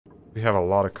we have a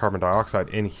lot of carbon dioxide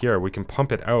in here. We can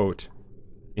pump it out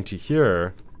into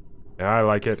here. Yeah, I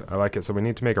like it. I like it. So we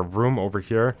need to make a room over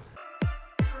here.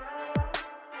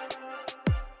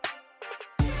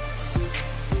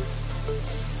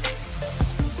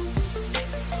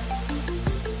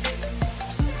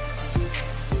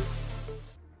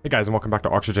 Hey guys, and welcome back to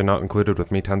Oxygen Not Included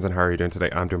with me, Tenzen. How are you doing today?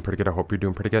 I'm doing pretty good. I hope you're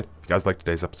doing pretty good. If you guys like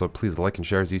today's episode, please like and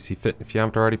share as you see fit. If you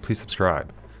haven't already, please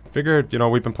subscribe. Figured,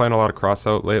 we've been playing a lot of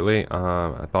crossout lately.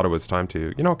 I thought it was time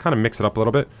to, kind of mix it up a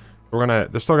little bit.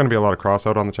 There's still gonna be a lot of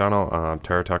crossout on the channel.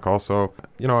 Terra Tech also.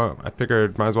 I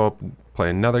figured might as well play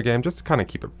another game just to kind of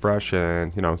keep it fresh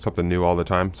and, something new all the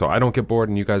time. So I don't get bored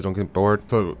and you guys don't get bored.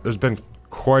 So there's been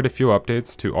quite a few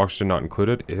updates to Oxygen Not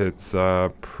Included. It's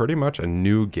pretty much a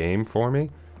new game for me.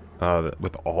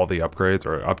 With all the upgrades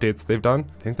or updates they've done.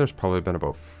 I think there's probably been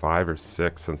about 5 or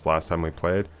 6 since last time we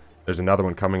played. There's another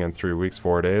one coming in 3 weeks,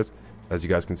 4 days. As you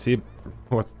guys can see,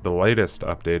 what's the latest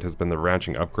update has been the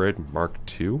ranching upgrade Mark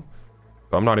II.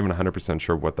 So I'm not even 100%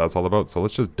 sure what that's all about. So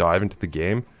let's just dive into the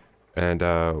game and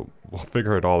we'll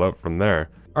figure it all out from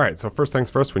there. Alright, so first things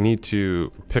first, we need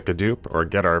to pick a dupe or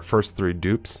get our first 3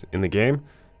 dupes in the game.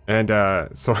 And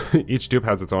so each dupe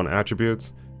has its own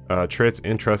attributes. Traits,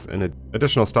 interests, and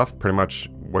additional stuff. Pretty much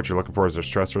what you're looking for is their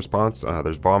stress response.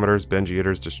 There's vomiters, binge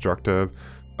eaters, destructive,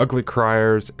 ugly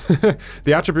criers.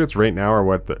 The attributes right now are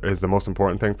what is the most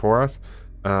important thing for us.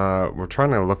 We're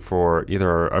trying to look for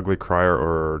either ugly crier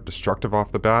or destructive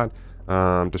off the bat.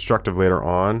 Destructive later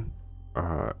on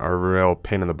are a real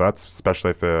pain in the butts,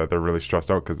 especially if they're really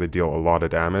stressed out because they deal a lot of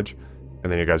damage.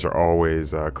 And then you guys are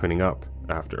always cleaning up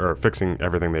after, or fixing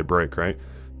everything they break, right?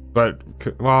 But,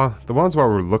 well, the ones what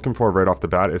we're looking for right off the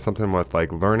bat is something with,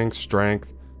 like, learning,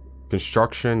 strength,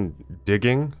 construction,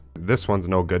 digging. This one's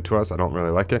no good to us. I don't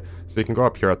really like it. So you can go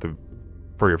up here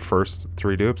for your first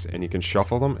 3 dupes, and you can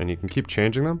shuffle them, and you can keep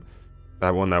changing them.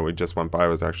 That one that we just went by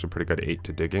was actually pretty good, 8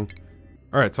 to digging.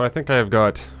 Alright, so I think I've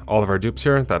got all of our dupes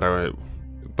here that'll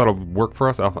work for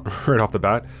us right off the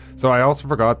bat. So I also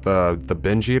forgot the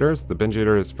binge eaters. The binge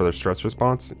eater is for their stress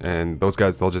response, and those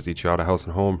guys, they'll just eat you out of house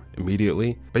and home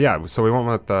immediately. But yeah, so we went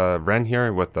with the Ren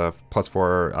here with the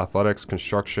 +4 athletics,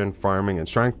 construction, farming, and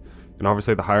strength. And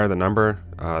obviously the higher the number,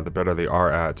 the better they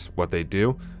are at what they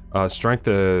do. Strength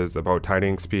is about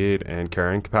tidying speed and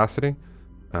carrying capacity.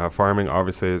 Farming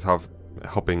obviously is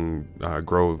helping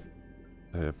grow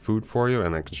food for you,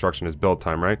 and then construction is build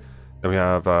time, right? Then we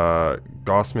have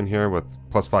Gossman here with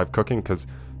 +5 cooking, because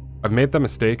I've made the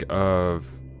mistake of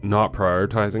not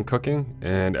prioritizing cooking,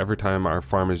 and every time our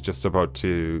farm is just about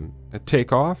to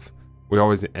take off, we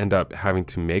always end up having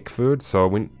to make food.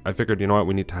 So I figured, you know what,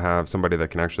 we need to have somebody that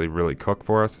can actually really cook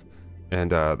for us,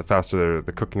 and the faster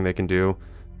the cooking they can do,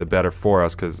 the better for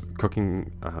us, because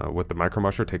cooking with the micro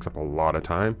musher takes up a lot of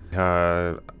time.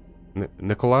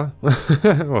 Nicola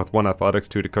with 1 athletics,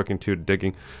 2 to cooking, 2 to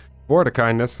digging, 4 to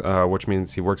kindness, which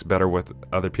means he works better with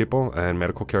other people and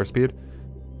medical care speed.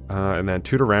 And then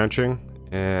 2 to ranching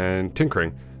and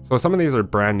tinkering. So some of these are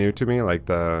brand new to me, like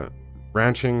the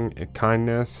ranching,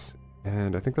 kindness,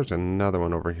 and I think there's another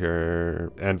one over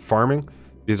here, and farming.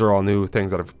 These are all new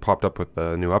things that have popped up with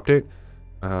the new update.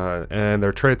 And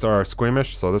their traits are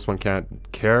squeamish, so this one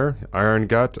can't care. Iron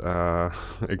gut,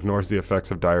 ignores the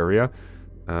effects of diarrhea.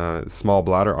 Small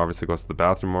bladder, obviously goes to the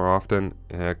bathroom more often.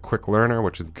 Quick learner,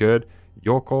 which is good.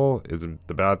 Yokel is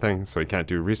the bad thing, so he can't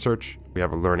do research. We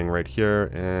have a learning right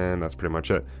here, and that's pretty much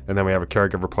it. And then we have a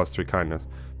caregiver +3 kindness.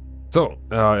 So,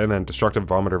 and then destructive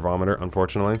vomiter,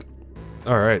 unfortunately.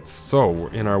 Alright, so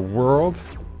in our world,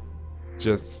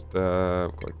 just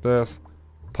like this.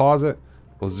 Pause it.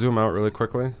 We'll zoom out really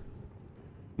quickly.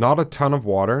 Not a ton of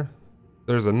water.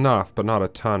 There's enough, but not a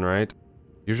ton, right?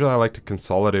 Usually I like to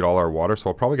consolidate all our water, so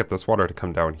I'll probably get this water to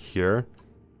come down here.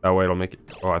 That way it'll make it...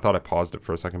 Oh, I thought I paused it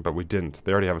for a second, but we didn't.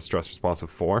 They already have a stress response of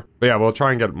 4. But yeah, we'll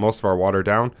try and get most of our water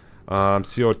down.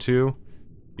 CO2,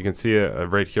 you can see it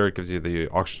right here. It gives you the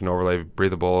oxygen overlay,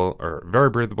 breathable, or very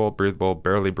breathable, breathable,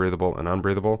 barely breathable, and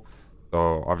unbreathable.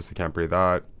 So obviously can't breathe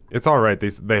that. It's alright,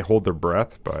 they hold their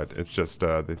breath, but it's just,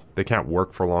 they can't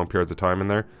work for long periods of time in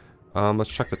there. Let's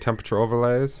check the temperature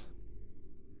overlays,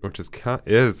 which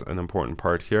is an important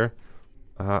part here.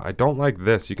 I don't like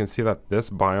this. You can see that this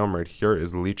biome right here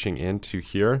is leaching into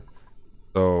here.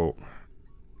 So,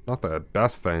 not the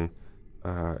best thing,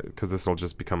 because this will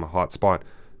just become a hot spot.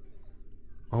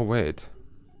 Oh wait,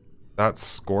 that's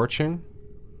scorching?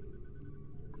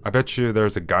 I bet you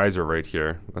there's a geyser right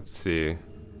here. Let's see.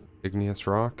 Igneous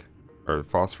rock? Or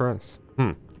phosphorus?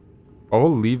 Well,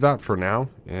 we'll leave that for now.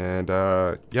 And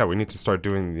yeah, we need to start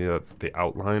doing the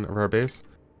outline of our base.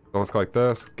 So let's go like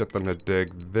this, get them to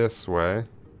dig this way.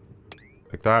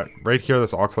 Like that. Right here,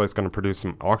 this oxalite's going to produce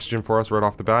some oxygen for us right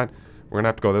off the bat. We're going to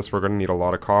have to go this. We're going to need a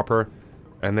lot of copper.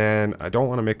 And then I don't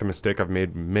want to make the mistake I've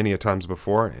made many a times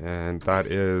before, and that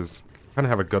is kind of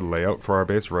have a good layout for our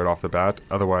base right off the bat.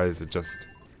 Otherwise, it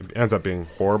ends up being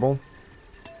horrible.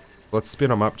 Let's speed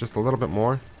them up just a little bit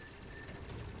more.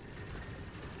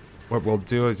 What we'll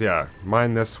do is, yeah,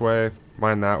 mine this way,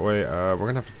 mine that way. We're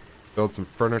going to have to build some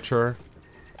furniture.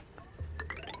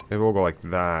 Maybe we'll go like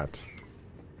that.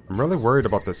 I'm really worried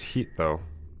about this heat, though.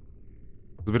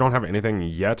 Because we don't have anything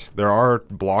yet. There are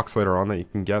blocks later on that you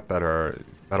can get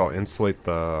that'll insulate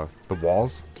the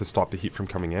walls to stop the heat from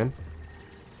coming in.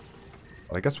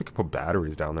 But I guess we could put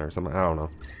batteries down there or something. I don't know.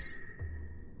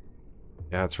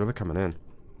 Yeah, it's really coming in.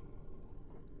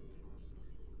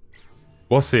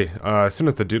 We'll see. As soon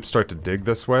as the dupes start to dig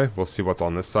this way, we'll see what's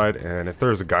on this side. And if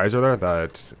there's a geyser there,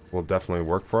 that will definitely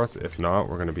work for us. If not,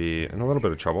 we're going to be in a little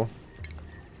bit of trouble.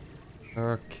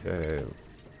 Okay.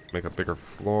 Make a bigger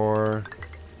floor.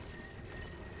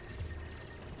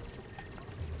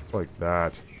 Like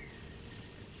that.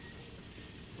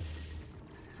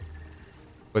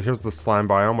 But here's the slime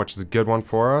biome, which is a good one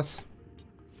for us.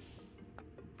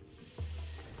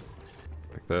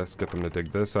 Like this. Get them to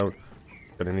dig this out.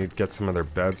 Gonna need to get some of their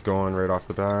beds going right off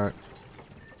the bat.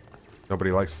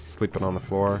 Nobody likes sleeping on the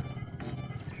floor.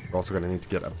 We're also gonna need to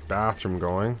get a bathroom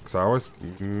going, because I always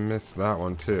miss that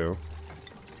one too.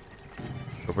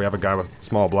 If we have a guy with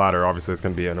small bladder, obviously it's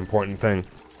gonna be an important thing.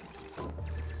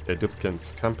 Okay,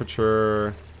 duplicant's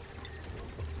temperature.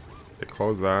 Okay,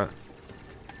 close that.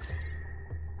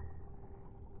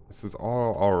 This is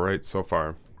all alright so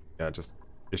far. Yeah, just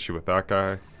issue with that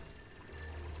guy.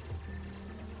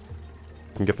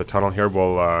 Can get the tunnel here.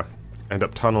 We'll end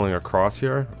up tunneling across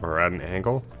here, or at an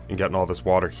angle, and getting all this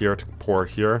water here to pour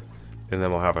here, and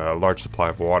then we'll have a large supply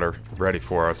of water ready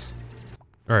for us.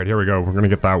 Alright, here we go. We're gonna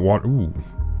get that water. Ooh,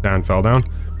 Dan fell down.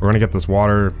 We're gonna get this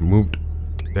water moved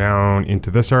down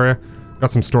into this area. Got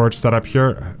some storage set up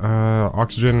here.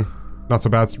 Oxygen, not so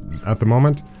bad at the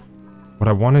moment. What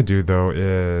I want to do though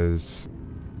is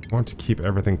I want to keep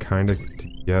everything kind of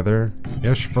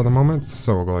together-ish for the moment,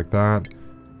 so we'll go like that.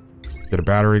 Get a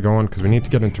battery going, because we need to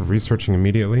get into researching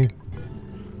immediately.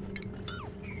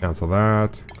 Cancel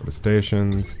that. Go to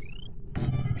stations.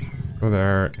 Go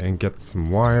there and get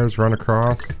some wires run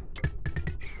across.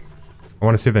 I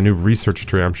want to see the new research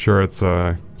tree. I'm sure it's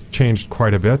changed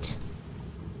quite a bit.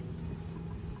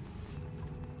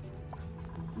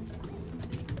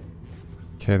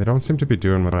 Okay, they don't seem to be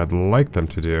doing what I'd like them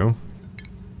to do.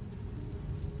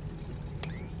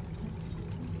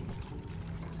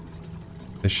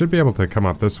 They should be able to come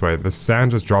up this way. The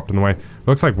sand just dropped in the way.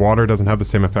 Looks like water doesn't have the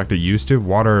same effect it used to.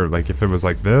 Water, like if it was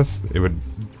like this, it would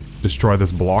destroy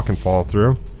this block and fall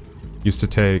through. Used to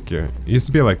take, it used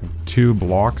to be like 2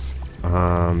 blocks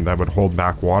that would hold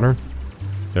back water.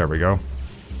 There we go.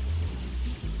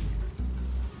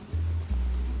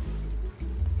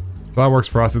 So that works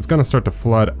for us. It's going to start to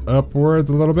flood upwards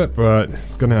a little bit, but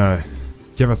it's going to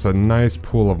give us a nice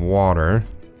pool of water.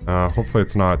 Hopefully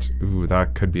it's not... Ooh,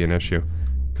 that could be an issue.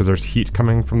 Because there's heat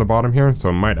coming from the bottom here, so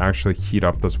it might actually heat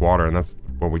up this water, and that's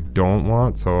what we don't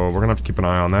want, so we're going to have to keep an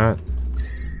eye on that.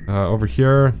 Over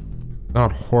here,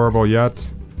 not horrible yet.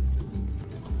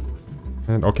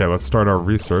 And okay, let's start our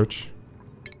research.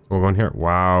 We'll go in here.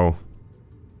 Wow.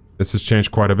 This has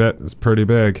changed quite a bit. It's pretty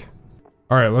big.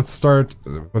 Alright, let's start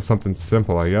with something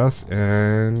simple, I guess,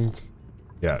 and...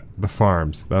 yeah, the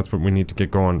farms. That's what we need to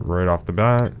get going right off the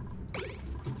bat.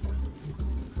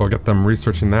 We'll get them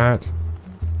researching that.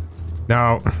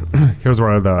 Now, here's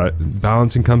where the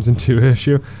balancing comes into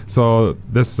issue. So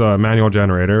this manual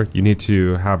generator, you need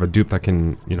to have a dupe that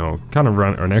can, you know, kind of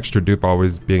run, or an extra dupe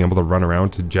always being able to run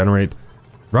around to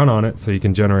run on it, so you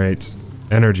can generate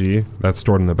energy that's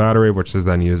stored in the battery, which is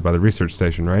then used by the research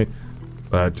station, right?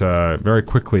 But very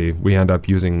quickly, we'll end up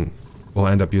using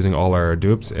all our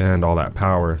dupes and all that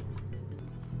power.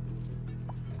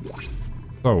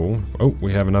 So, oh,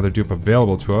 we have another dupe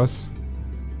available to us.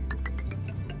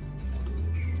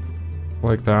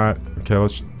 Like that.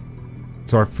 Okay,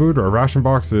 so our food, our ration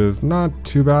box is not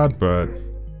too bad, but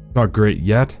not great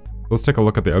yet. Let's take a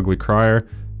look at the ugly crier.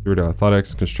 Through to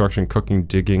athletics, construction, cooking,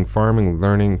 digging, farming,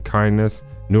 learning, kindness,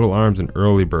 noodle arms, and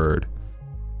early bird.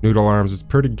 Noodle arms is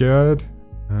pretty good.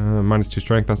 -2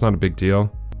 strength, that's not a big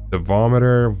deal. The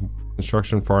vomiter,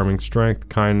 construction, farming, strength,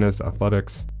 kindness,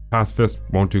 athletics. Pacifist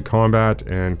won't do combat,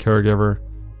 and caregiver.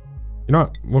 You know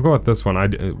what? We'll go with this one.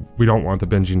 We don't want the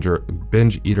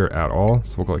binge eater at all,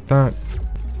 so we'll go like that.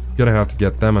 Gonna have to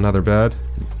get them another bed.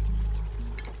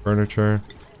 Furniture.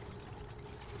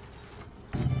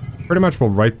 Pretty much we'll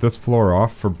write this floor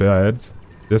off for beds.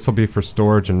 This will be for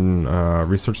storage and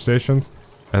research stations.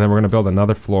 And then we're going to build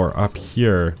another floor up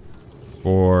here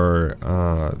for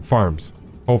farms.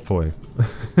 Hopefully.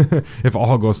 If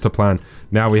all goes to plan.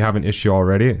 Now we have an issue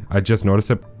already. I just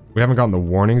noticed it. We haven't gotten the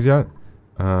warnings yet.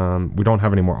 We don't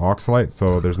have any more oxalite,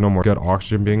 so there's no more good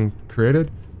oxygen being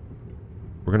created.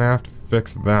 We're going to have to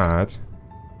fix that.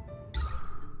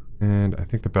 And I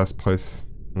think the best place...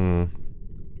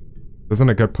 isn't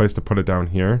a good place to put it down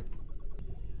here.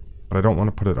 But I don't want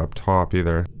to put it up top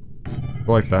either.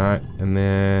 Go like that, and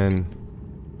then...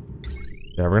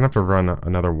 yeah, we're gonna have to run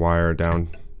another wire down.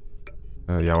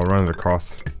 Yeah, we'll run it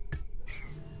across.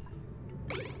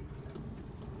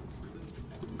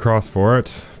 Across for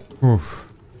it. Oof.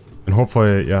 And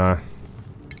hopefully, yeah...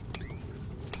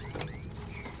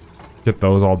 get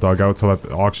those all dug out so that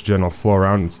the oxygen will flow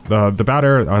around. The bad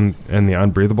air and the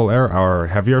unbreathable air are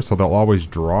heavier, so they'll always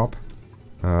drop.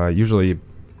 Usually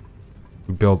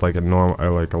build like a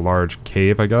normal, like a large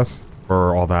cave, I guess,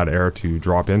 for all that air to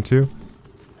drop into.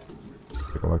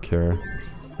 Take a look here.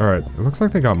 Alright, it looks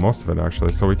like they got most of it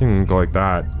actually, so we can go like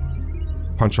that.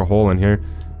 Punch a hole in here,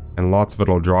 and lots of it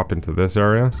will drop into this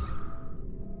area.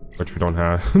 Which we don't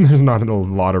have. There's not a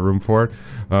lot of room for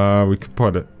it. We could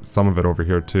put some of it over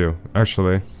here too.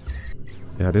 Actually,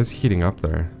 yeah, it is heating up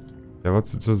there. Yeah,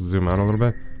 let's just zoom out a little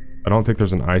bit. I don't think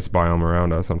there's an ice biome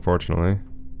around us, unfortunately.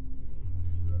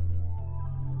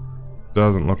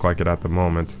 Doesn't look like it at the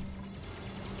moment.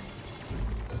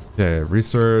 Okay,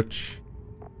 research.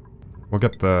 We'll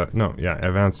get the... no, yeah,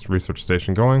 advanced research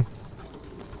station going.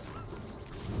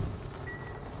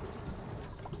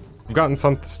 I've gotten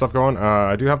some stuff going.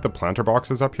 I do have the planter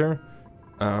boxes up here.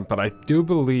 But I do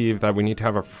believe that we need to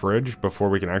have a fridge before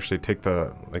we can actually take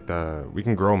the... like the... we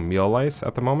can grow meal lice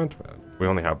at the moment. We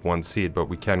only have one seed, but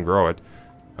we can grow it.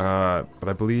 But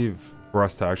I believe for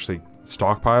us to actually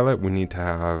stockpile it, we need to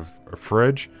have a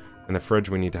fridge. In the fridge,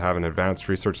 we need to have an advanced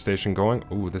research station going.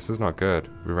 Ooh, this is not good.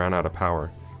 We ran out of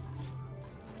power.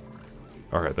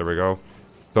 Alright, there we go.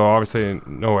 So obviously,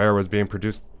 no air was being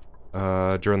produced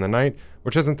during the night,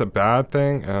 which isn't a bad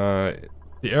thing.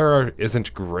 The air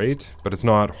isn't great, but it's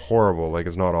not horrible. Like,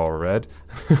 it's not all red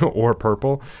or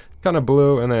purple. Kind of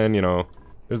blue, and then, you know,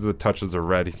 there's the touches of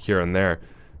red here and there.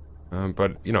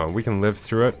 But, you know, we can live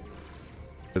through it.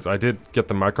 Because I did get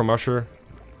the micro musher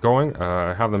going.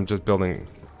 I have them just building,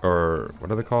 or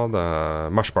what are they called?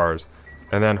 Mush bars.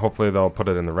 And then hopefully they'll put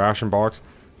it in the ration box.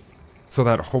 So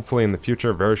that hopefully in the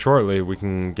future, very shortly, we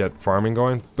can get farming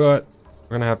going. But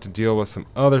we're going to have to deal with some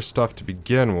other stuff to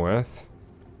begin with.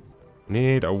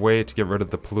 Need a way to get rid of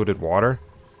the polluted water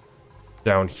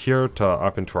down here to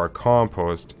up into our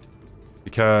compost,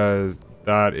 because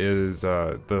that is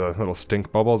the little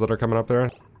stink bubbles that are coming up there.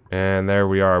 And there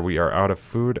we are out of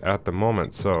food at the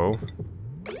moment, so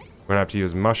we're gonna have to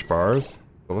use mush bars.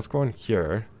 So let's go in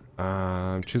here,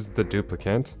 choose the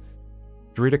duplicate,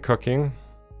 3 to cooking,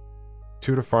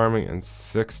 2 to farming, and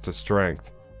 6 to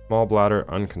strength. Small bladder,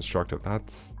 unconstructive.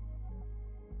 That's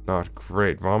not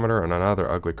great. Vomiter and another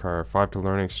ugly car. 5 to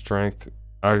learning, strength.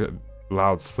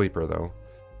 Loud sleeper though.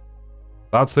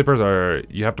 Loud sleepers are,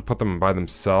 you have to put them by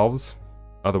themselves.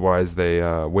 Otherwise they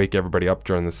wake everybody up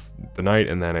during the night,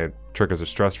 and then it triggers a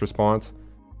stress response.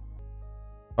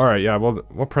 Alright, yeah,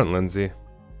 we'll print Lindsay.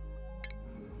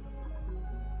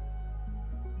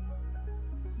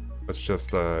 Let's just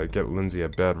get Lindsay a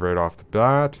bed right off the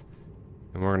bat.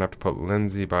 And we're gonna have to put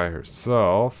Lindsay by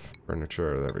herself.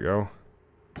 Furniture, there we go.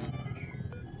 As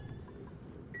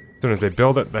soon as they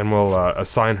build it, then we'll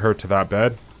assign her to that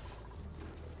bed.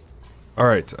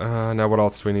 Alright, now what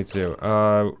else do we need to do?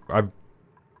 I've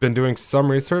been doing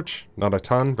some research, not a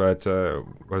ton, but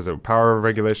what is it? Power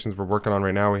regulations we're working on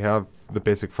right now. We have the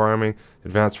basic farming,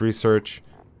 advanced research,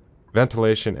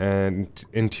 ventilation, and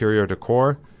interior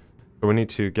decor. So we need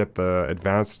to get the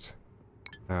advanced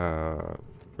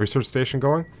research station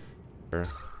going.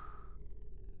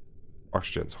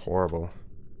 Oxygen's horrible.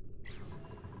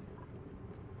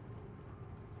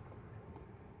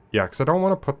 Yeah, because I don't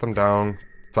want to put them down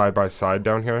side by side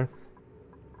down here.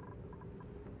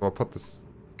 We'll put this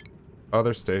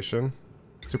other station,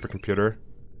 supercomputer.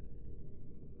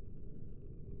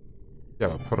 Yeah,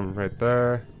 we'll put them right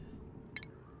there.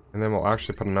 And then we'll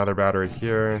actually put another battery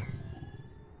here.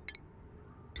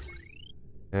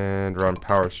 And run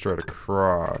power straight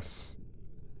across.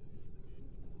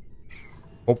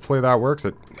 Hopefully that works.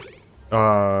 The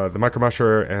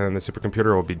micromusher and the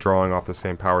supercomputer will be drawing off the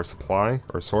same power supply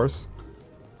or source.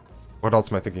 What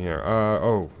else am I thinking here?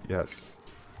 Oh, yes.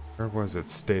 Where was it?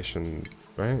 Station,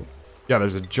 right? Yeah,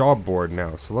 there's a job board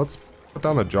now. So let's put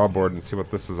down the job board and see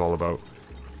what this is all about.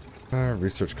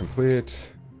 Research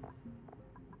complete.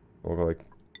 We'll go like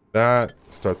that.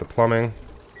 Start the plumbing.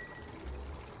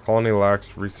 Colony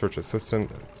lacks research assistant.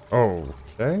 Oh,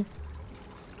 okay.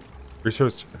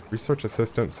 Research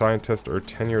assistant, scientist, or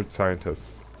tenured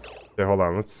scientists. Okay, hold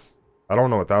on. I don't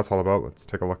know what that's all about. Let's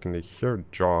take a look into here.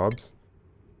 Jobs.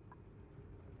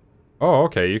 Oh,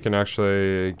 okay. You can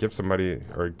actually give somebody,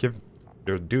 or give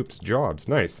your dupes jobs.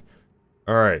 Nice.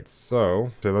 Alright,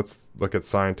 so let's look at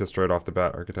scientist right off the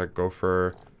bat. Architect,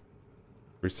 gopher,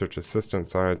 research assistant,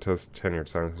 scientist, tenured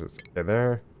scientist. Okay,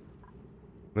 there.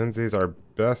 Lindsay's our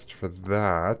best for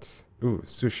that. Ooh,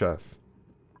 sous chef.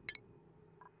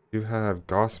 You have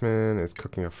Gossman is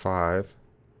cooking a 5.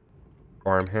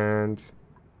 Farmhand.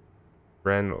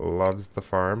 Ren loves the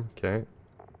farm. Okay.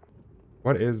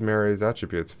 What is Mary's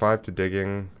attributes? 5 to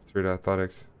digging, 3 to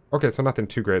athletics. Okay, so nothing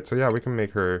too great. So yeah, we can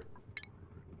make her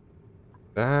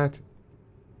that.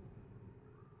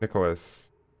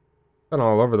 Nicholas. Been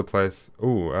all over the place.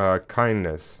 Ooh,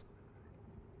 kindness.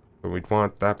 So we'd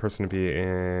want that person to be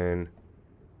in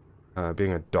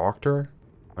being a doctor.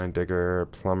 Mine digger,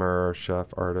 plumber, chef,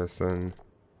 artisan.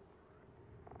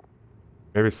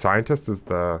 Maybe scientist is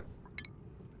the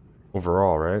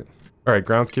overall, right? Alright,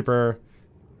 groundskeeper.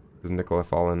 Does Nicola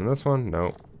fall in this one?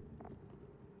 No.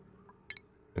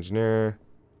 Engineer.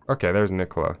 Okay, there's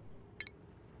Nicola.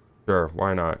 Sure,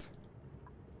 why not?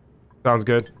 Sounds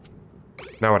good.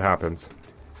 Now what happens?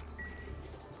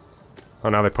 Oh,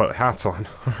 now they put hats on.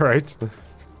 Alright.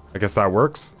 I guess that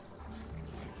works.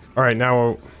 Alright,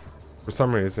 now, for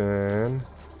some reason...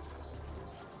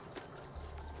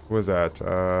 What was that?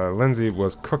 Lindsay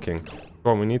was cooking.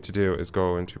 What we need to do is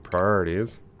go into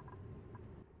priorities.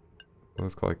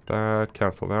 Let's go like that.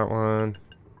 Cancel that one.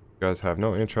 You guys have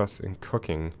no interest in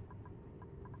cooking.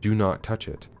 Do not touch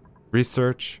it.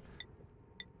 Research.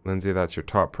 Lindsay, that's your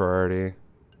top priority.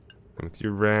 And with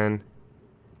you, Ren.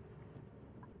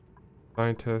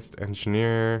 Scientist,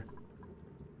 engineer.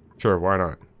 Sure, why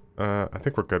not? I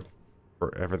think we're good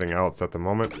for everything else at the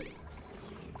moment.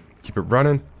 Keep it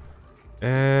running.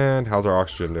 And how's our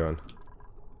oxygen doing?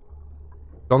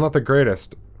 Still not the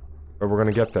greatest, but we're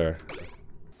gonna get there.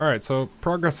 Alright, so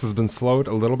progress has been slowed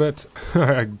a little bit.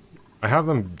 I have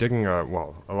them digging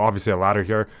well, obviously a ladder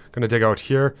here. Gonna dig out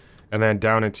here, and then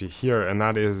down into here, and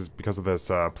that is because of this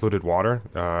polluted water.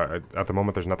 At the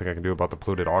moment, there's nothing I can do about the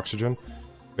polluted oxygen.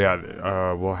 But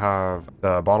yeah, we'll have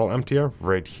the bottle emptier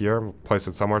right here. We'll place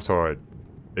it somewhere so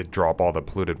it drop all the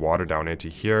polluted water down into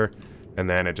here, and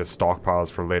then it just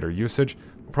stockpiles for later usage.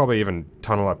 We'll probably even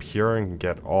tunnel up here and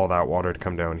get all that water to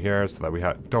come down here so that we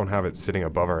don't have it sitting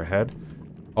above our head.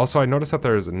 Also, I noticed that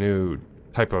there's a new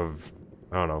type of,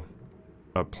 I don't know,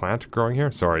 a plant growing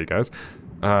here. Sorry, guys.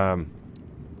 And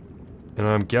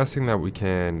I'm guessing that we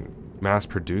can mass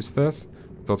produce this.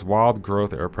 So it's wild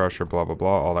growth, air pressure, blah, blah,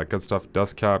 blah, all that good stuff.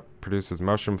 Dust cap produces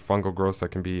mushroom fungal growths that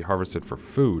can be harvested for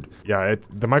food. Yeah,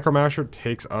 the micro masher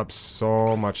takes up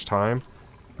so much time.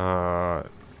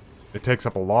 It takes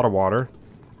up a lot of water.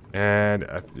 And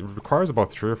it requires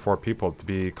about 3 or 4 people to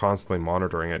be constantly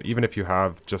monitoring it. Even if you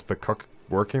have just the cook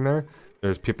working there,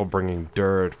 there's people bringing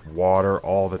dirt, water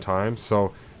all the time.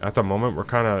 So at the moment, we're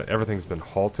kind of, everything's been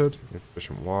halted.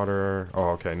 Insufficient water. Oh,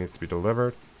 okay, it needs to be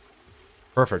delivered.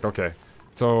 Perfect, okay.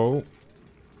 So,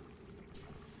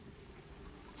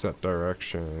 set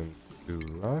direction to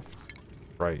left,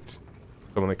 right.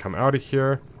 So when they come out of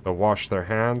here, they'll wash their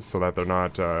hands so that they're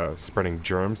not spreading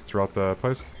germs throughout the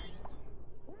place.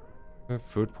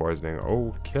 Food poisoning,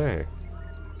 okay.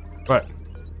 But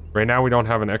right now we don't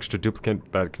have an extra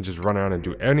duplicate that can just run around and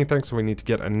do anything, so we need to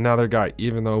get another guy,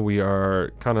 even though we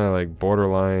are kind of like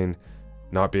borderline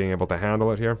not being able to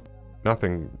handle it here.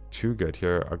 Nothing too good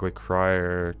here. Ugly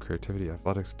crier, creativity,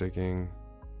 athletics, digging,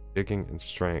 and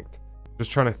strength.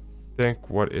 Just trying to think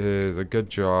what is a good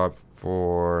job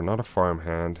for, not a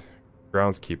farmhand,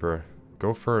 groundskeeper.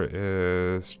 Gopher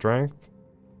is strength.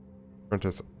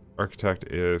 Apprentice architect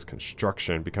is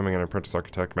construction. Becoming an apprentice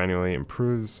architect marginally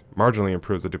improves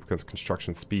the duplicate's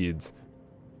construction speeds.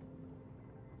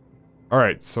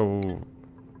 Alright, so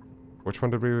which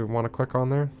one did we want to click on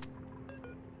there?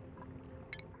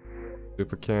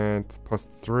 Duplicate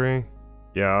 +3.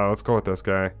 Yeah, let's go with this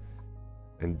guy.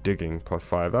 And digging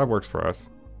 +5. That works for us.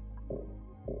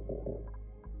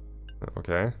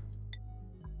 Okay.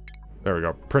 There we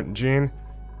go. Print Jean.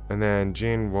 And then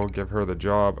Jean will give her the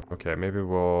job. Okay, maybe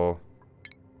we'll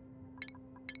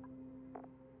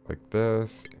like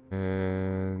this.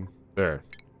 And there.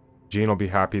 Jean will be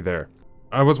happy there.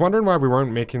 I was wondering why we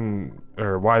weren't making,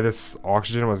 or why this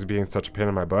oxygen was being such a pain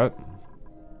in my butt.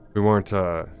 We weren't,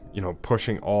 you know,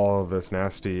 pushing all of this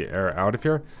nasty air out of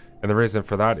here. And the reason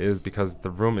for that is because the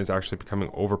room is actually becoming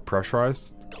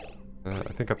overpressurized.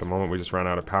 I think at the moment we just ran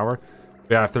out of power.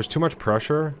 But yeah, if there's too much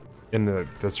pressure in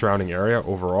the surrounding area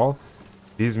overall,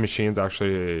 these machines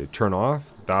actually turn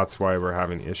off. That's why we're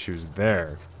having issues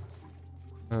there.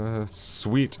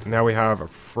 Sweet. Now we have a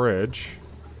fridge.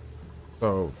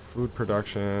 So, food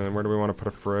production. Where do we want to put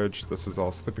a fridge? This is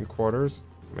all sleeping quarters.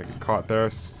 Make a cot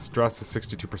there. Stress is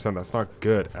 62%. That's not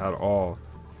good at all.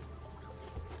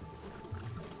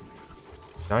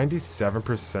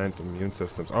 97% immune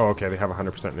systems. Oh, okay. They have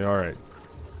 100%. Alright.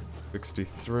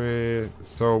 63.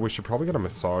 So, we should probably get a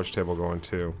massage table going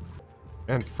too.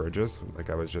 And fridges, like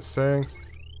I was just saying.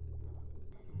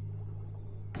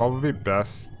 Probably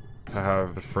best to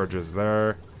have the fridges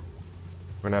there.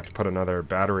 We're gonna have to put another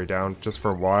battery down just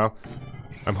for a while.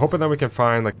 I'm hoping that we can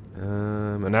find like a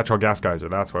natural gas geyser.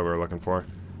 That's what we were looking for.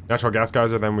 Natural gas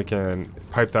geyser, then we can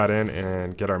pipe that in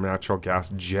and get our natural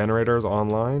gas generators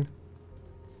online.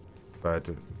 But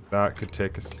that could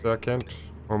take a second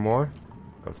or more.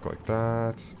 Let's go like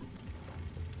that.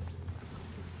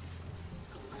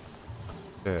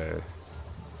 Okay.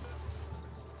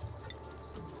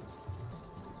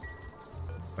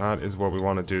 That is what we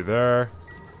want to do there.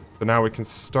 So now we can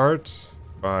start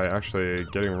by actually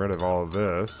getting rid of all of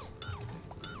this.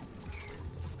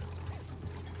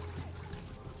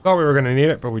 Thought we were going to need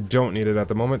it, but we don't need it at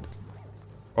the moment.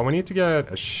 Well, we need to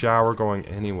get a shower going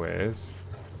anyways.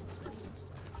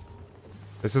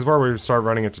 This is where we start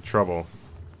running into trouble.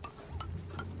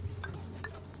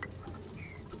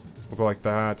 We'll go like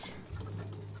that.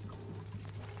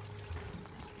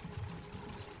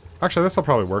 Actually, this will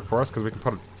probably work for us because we can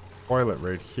put a toilet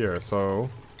right here.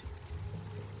 So,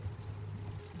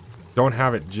 don't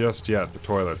have it just yet, the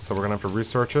toilet. So we're gonna have to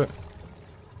research it.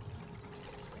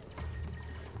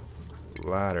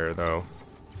 Ladder, though.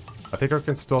 I think I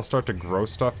can still start to grow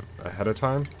stuff ahead of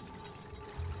time.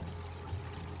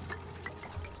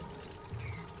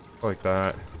 Like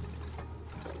that.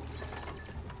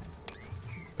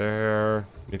 There.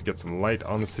 Need to get some light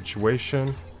on the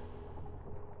situation.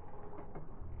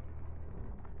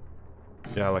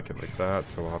 Yeah, I like it like that,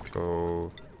 so we'll have to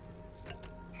go...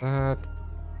 that.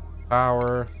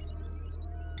 Power.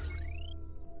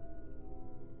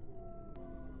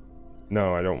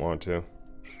 No, I don't want to.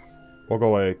 We'll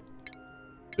go like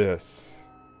this.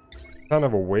 Kind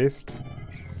of a waste.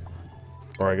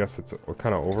 Or I guess it's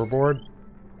kind of overboard.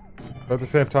 But at the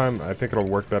same time, I think it'll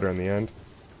work better in the end.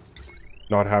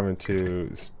 Not having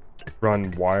to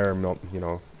run wire, you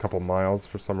know, a couple miles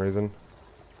for some reason.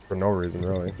 For no reason,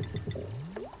 really.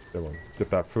 Get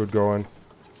that food going.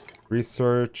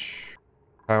 Research.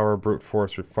 Power, brute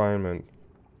force, refinement.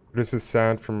 Produces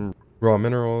sand from raw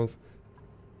minerals.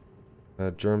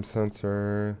 Germ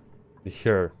sensor.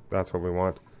 Here, that's what we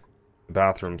want. The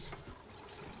bathrooms.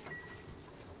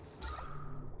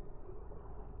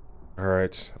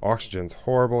 Alright, oxygen's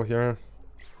horrible here.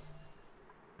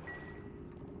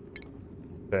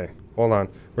 Okay, hold on.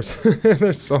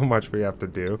 There's so much we have to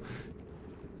do.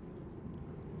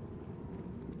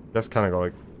 Just kind of go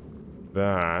like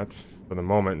that for the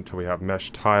moment until we have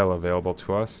mesh tile available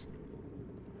to us.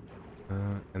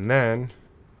 And then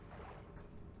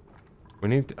we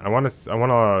need. I want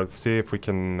to see if we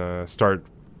can start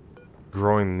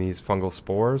growing these fungal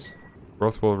spores.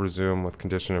 Growth will resume with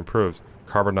condition improves.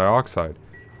 Carbon dioxide.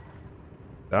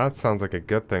 That sounds like a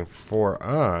good thing for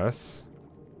us.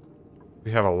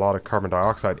 We have a lot of carbon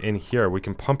dioxide in here. We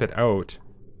can pump it out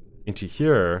into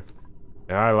here.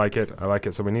 Yeah, I like it. I like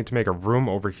it. So we need to make a room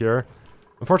over here.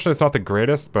 Unfortunately, it's not the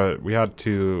greatest, but we're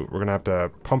gonna have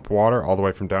to pump water all the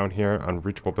way from down here.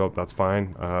 Unreachable build, that's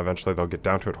fine. Eventually they'll get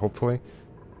down to it, hopefully.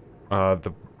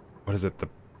 What is it? The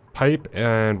pipe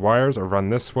and wires are run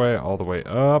this way, all the way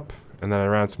up. And then I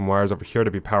ran some wires over here to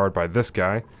be powered by this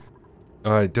guy.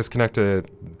 I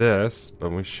disconnected this, but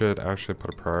we should actually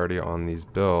put a priority on these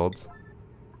builds. So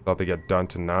that they get done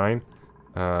to 9.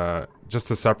 Just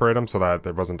to separate them so that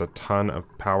there wasn't a ton of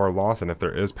power loss, and if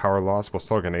there is power loss, we're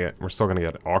still gonna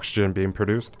get oxygen being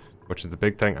produced, which is the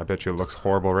big thing. I bet you it looks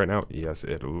horrible right now. Yes,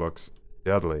 it looks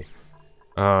deadly.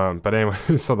 But anyway,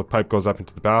 so the pipe goes up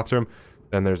into the bathroom.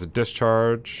 Then there's a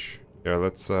discharge. Here,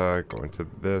 let's go into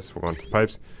this. We'll go into the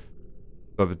pipes.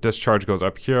 So the discharge goes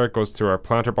up here, it goes through our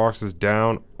planter boxes,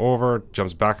 down, over,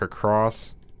 jumps back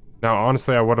across. Now,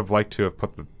 honestly, I would have liked to have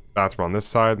put the bathroom on this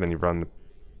side, then you run the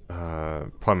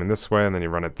plumbing this way, and then you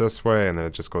run it this way, and then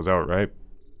it just goes out, right?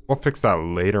 We'll fix that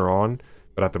later on,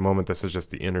 but at the moment this is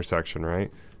just the intersection, right?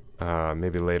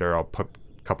 Maybe later I'll put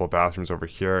a couple of bathrooms over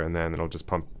here, and then it'll just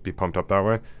be pumped up that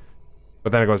way.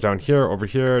 But then it goes down here, over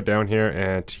here, down here,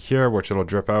 and to here, which it'll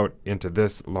drip out into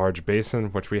this large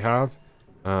basin, which we have.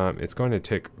 It's going to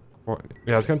take,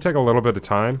 yeah, it's going to take a little bit of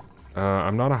time,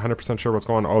 I'm not 100% sure what's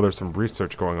going on. Oh, there's some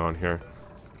research going on here.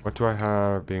 What do I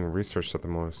have being researched at the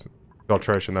most?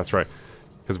 Filtration, that's right.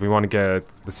 Because we want to get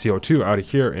the CO2 out of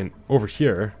here and over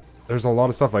here. There's a lot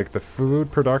of stuff like the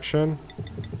food production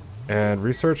and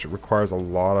research requires a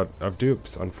lot of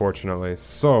dupes, unfortunately.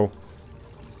 So,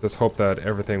 just hope that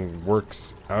everything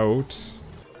works out.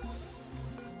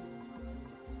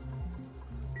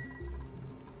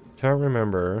 Can't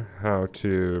remember how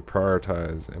to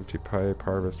prioritize empty pipe,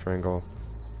 harvest, wrangle.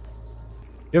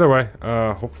 Either way,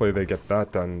 hopefully they get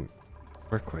that done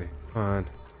quickly. Come on.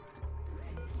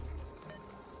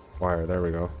 Wire, there we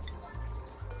go.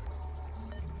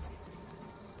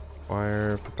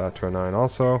 Wire, put that to a 9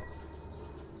 also.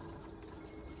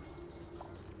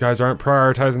 Guys aren't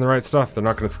prioritizing the right stuff. They're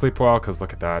not going to sleep well, because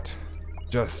look at that.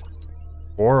 Just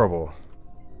horrible.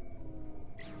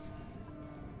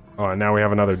 Oh, and now we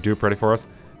have another dupe ready for us.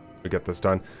 We get this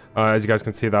done. As you guys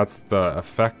can see, that's the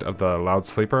effect of the loud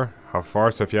sleeper. How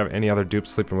far? So if you have any other dupes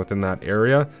sleeping within that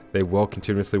area, they will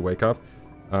continuously wake up.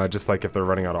 Just like if they're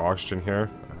running out of oxygen here.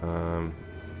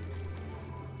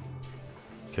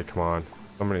 Okay, come on.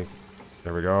 Somebody.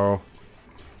 There we go.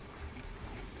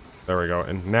 There we go.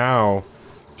 And now,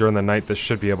 during the night, this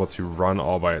should be able to run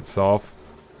all by itself.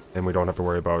 And we don't have to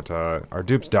worry about our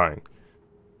dupes dying.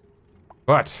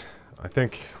 But I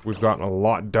think we've gotten a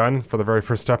lot done for the very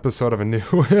first episode of a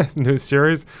new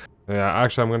series. Yeah,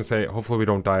 actually, I'm going to say hopefully we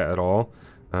don't die at all.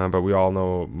 But we all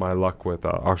know my luck with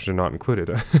oxygen not included.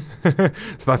 So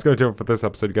that's going to do it for this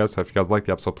episode, guys. So if you guys like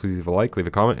the episode, please leave a like, leave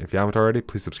a comment. If you haven't already,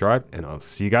 please subscribe. And I'll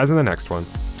see you guys in the next one.